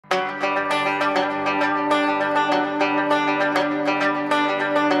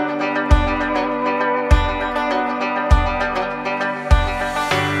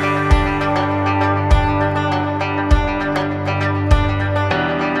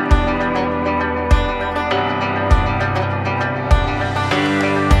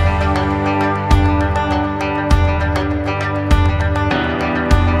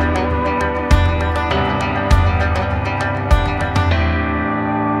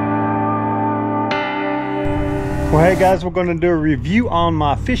Well, hey guys, we're going to do a review on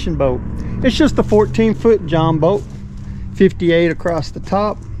my fishing boat. It's just a 14-foot John boat, 58 across the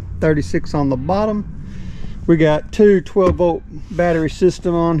top, 36 on the bottom. We got two 12-volt battery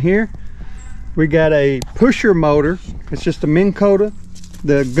system on here. We got a pusher motor. It's just a Minn Kota.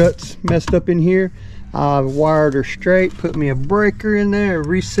 The guts messed up in here. I wired her straight, put me a breaker in there, a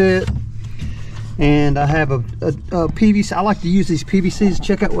reset, and I have a PVC. I like to use these PVCs.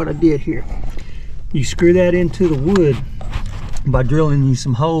 Check out what I did here. You screw that into the wood by drilling you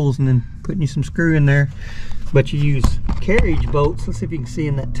some holes and then putting you some screw in there. But you use carriage bolts. Let's see if you can see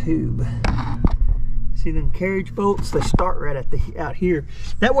in that tube. See them carriage bolts? They start right at out here.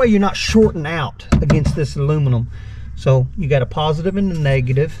 That way you're not shorting out against this aluminum. So you got a positive and a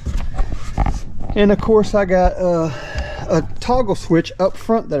negative. And of course I got a toggle switch up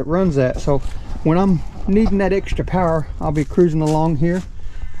front that it runs at. So when I'm needing that extra power, I'll be cruising along here,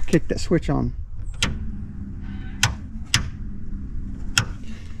 kick that switch on.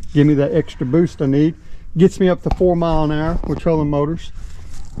 Give me that extra boost I need. Gets me up to 4 miles an hour with trolling motors.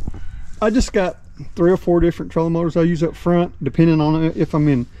 I just got 3 or 4 different trolling motors I use up front, depending on if I'm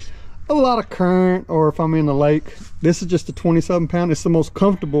in a lot of current or if I'm in the lake. This is just a 27 pound. It's the most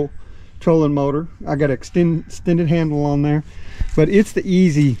comfortable trolling motor. I got an extended handle on there, but it's the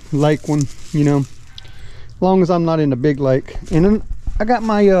easy lake one, you know, as long as I'm not in a big lake. And then I got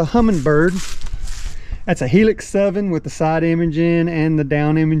my Humminbird. That's a Helix 7 with the side imaging and the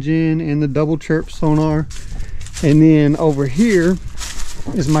down imaging and the double chirp sonar. And then over here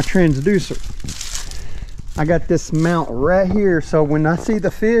is my transducer. I got this mount right here, so when I see the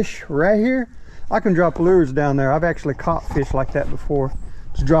fish right here, I can drop lures down there. I've actually caught fish like that before.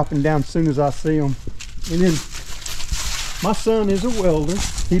 Just dropping down as soon as I see them. And then my son is a welder.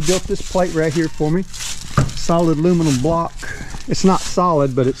 He built this plate right here for me. Solid aluminum block. It's not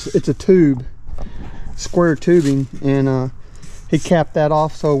solid, but it's a tube. Square tubing, and he capped that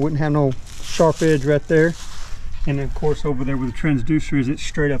off so it wouldn't have no sharp edge right there. And then of course over there where the transducer is, it's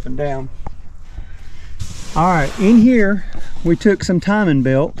straight up and down. All right, in here we took some timing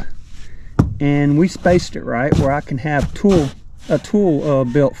belt and we spaced it right where I can have a tool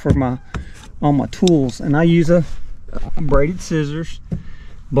belt for all my tools. And I use a braided scissors,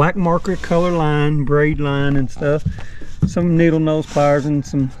 black marker color line, braid line and stuff, some needle nose pliers and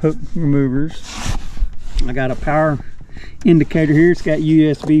some hook removers. I got a power indicator here. It's got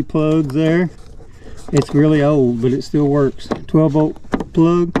USB plugs there. It's really old, but it still works. 12-volt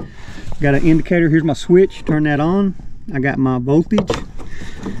plug. Got an indicator. Here's my switch. Turn that on. I got my voltage.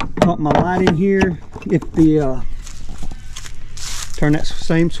 Put my light in here. If the turn that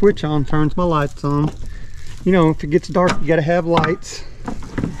same switch on, turns my lights on. You know, if it gets dark, you gotta have lights.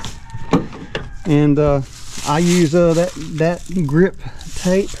 And I use that grip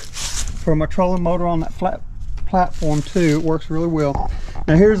tape for my trolling motor on that flat platform too. It works really well.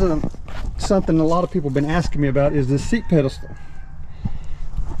 Now here's something a lot of people have been asking me about, is this seat pedestal.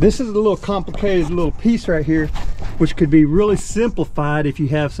 This is a little complicated little piece right here, which could be really simplified if you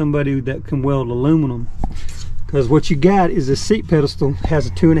have somebody that can weld aluminum. Because what you got is a seat pedestal has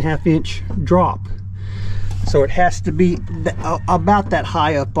a 2.5 inch drop. So it has to be about that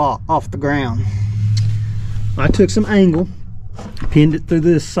high up off the ground. I took some angle, pinned it through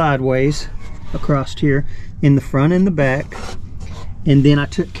this sideways across here in the front and the back, and then I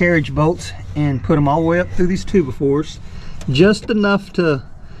took carriage bolts and put them all the way up through these 2x4s, just enough to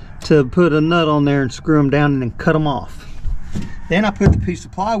put a nut on there and screw them down and then cut them off. Then I put the piece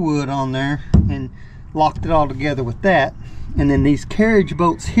of plywood on there and locked it all together with that. And then these carriage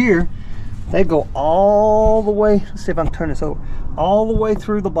bolts here, they go all the way, let's see if I can turn this over, all the way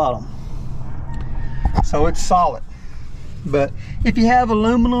through the bottom. So it's solid. But if you have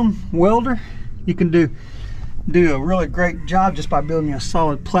aluminum welder, you can do a really great job just by building a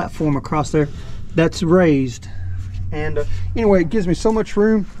solid platform across there that's raised. And anyway, it gives me so much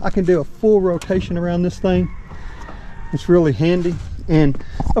room. I can do a full rotation around this thing. It's really handy. And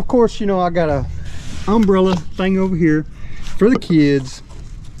of course, you know, I got a umbrella thing over here for the kids.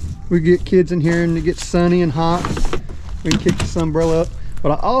 We get kids in here and it gets sunny and hot, we can kick this umbrella up.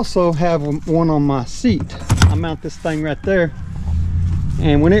 But I also have one on my seat. I mount this thing right there,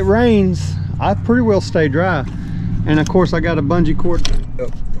 and when it rains, I pretty well stay dry. And of course I got a bungee cord.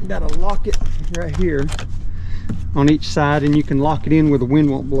 Got to lock it right here on each side, and you can lock it in where the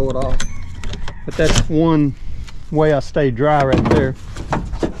wind won't blow it off. But that's one way I stay dry right there.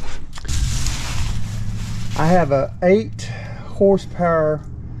 I have a 8 horsepower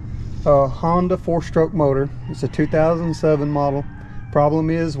Honda 4-stroke motor. It's a 2007 model. Problem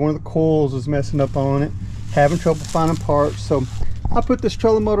is one of the coils is messing up on it, having trouble finding parts. So I put this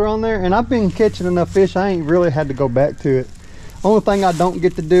trolling motor on there, and I've been catching enough fish, I ain't really had to go back to it. Only thing I don't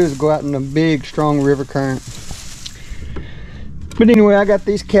get to do is go out in a big, strong river current. But anyway, I got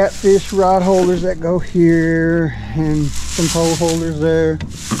these catfish rod holders that go here, and some pole holders there.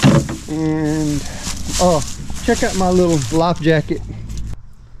 And, oh, check out my little life jacket.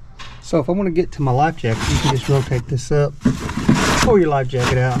 So if I want to get to my life jacket, you can just rotate this up, pull your life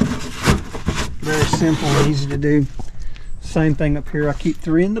jacket out. Very simple and easy to do. Same thing up here. I keep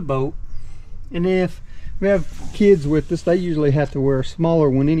 3 in the boat, and if we have kids with us, they usually have to wear a smaller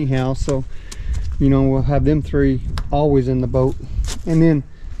one anyhow, so you know, we'll have them 3 always in the boat. And then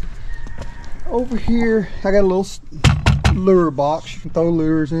over here I got a little lure box. You can throw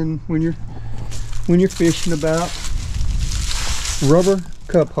lures in when you're fishing about. Rubber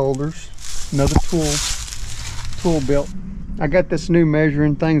cup holders, another tool belt. I got this new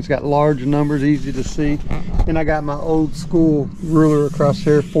measuring thing. It's got large numbers, easy to see. And I got my old school ruler across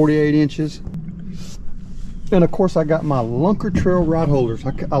here, 48 inches. And of course I got my LUNKER trail rod holders.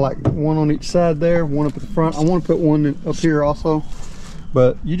 I like one on each side there, one up at the front. I want to put one up here also,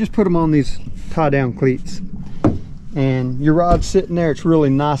 but you just put them on these tie down cleats. And your rod's sitting there, it's really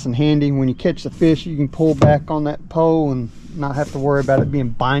nice and handy. When you catch the fish, you can pull back on that pole and not have to worry about it being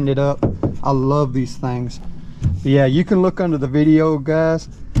binded up. I love these things. But yeah, you can look under the video, guys.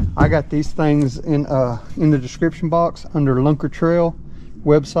 I got these things in the description box under LUNKER Trail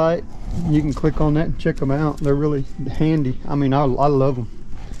website. You can click on that and check them out. They're really handy. I mean, I love them.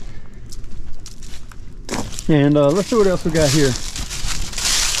 And let's see what else we got here.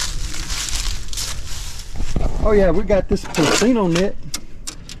 Oh yeah, we got this Casino net.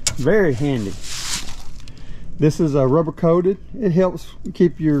 Very handy. This is rubber coated. It helps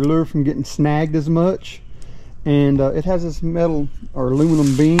keep your lure from getting snagged as much. And it has this metal or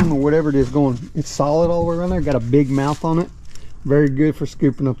aluminum beam or whatever it is going. It's solid all the way around there. Got a big mouth on it. Very good for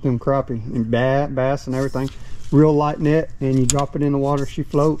scooping up them crappie and bass and everything. Real light net, and you drop it in the water, she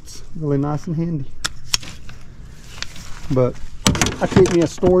floats. Really nice and handy. But I keep me a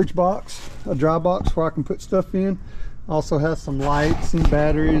storage box, a dry box where I can put stuff in. Also has some lights and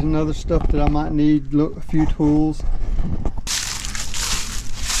batteries and other stuff that I might need. Look, a few tools.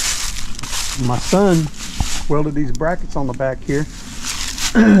 My son welded these brackets on the back here.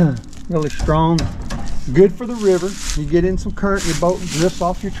 Really strong. Good for the river. You get in some current, your boat drifts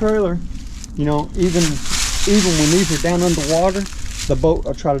off your trailer. You know, even when these are down underwater, the boat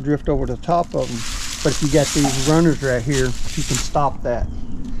will try to drift over the top of them. But if you got these runners right here, you can stop that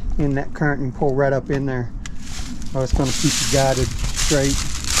in that current and pull right up in there. Oh, it's going to keep you guided straight.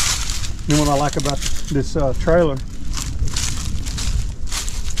 And what I like about this trailer,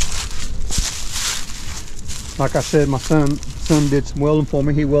 like I said, my son did some welding for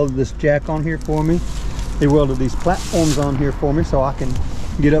me. He welded this jack on here for me. He welded these platforms on here for me so I can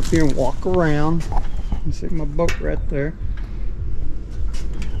get up here and walk around. You see my boat right there.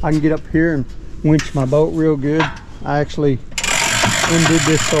 I can get up here and winch my boat real good. I actually undid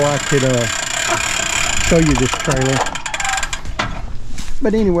this so I could show you this trailer.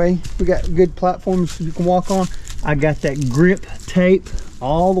 But anyway, we got good platforms you can walk on. I got that grip tape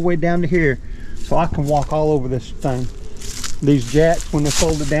all the way down to here, so I can walk all over this thing. These jacks, when they're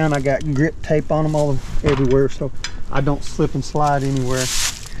folded down, I got grip tape on them everywhere, so I don't slip and slide anywhere.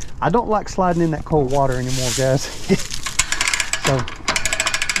 I don't like sliding in that cold water anymore, guys. So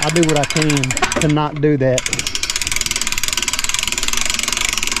I do what I can to not do that.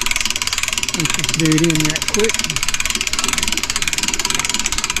 Let's just do it in right quick.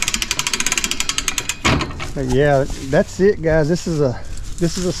 But yeah, that's it, guys. This is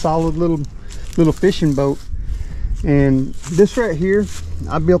a solid little fishing boat. And this right here,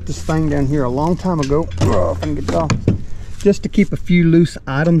 I built this thing down here a long time ago. Oh, if I can get it off. Just to keep a few loose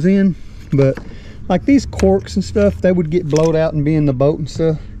items in. But like these corks and stuff, they would get blowed out and be in the boat and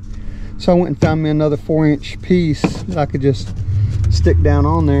stuff. So I went and found me another 4-inch piece that I could just stick down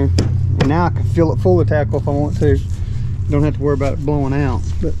on there. And now I can fill it full of tackle if I want to. Don't have to worry about it blowing out.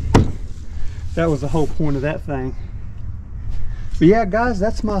 But that was the whole point of that thing. But yeah, guys,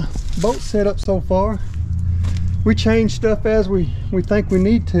 that's my boat setup so far. We change stuff as we think we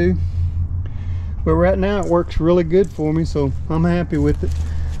need to, but right now it works really good for me, so I'm happy with it.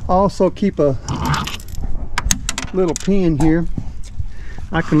 I also keep a little pin here.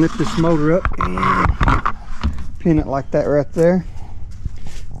 I can lift this motor up and pin it like that right there.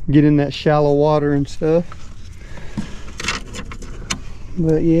 Get in that shallow water and stuff.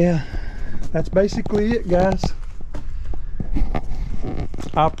 But yeah, that's basically it, guys.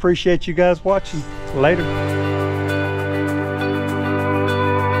 I appreciate you guys watching. Later.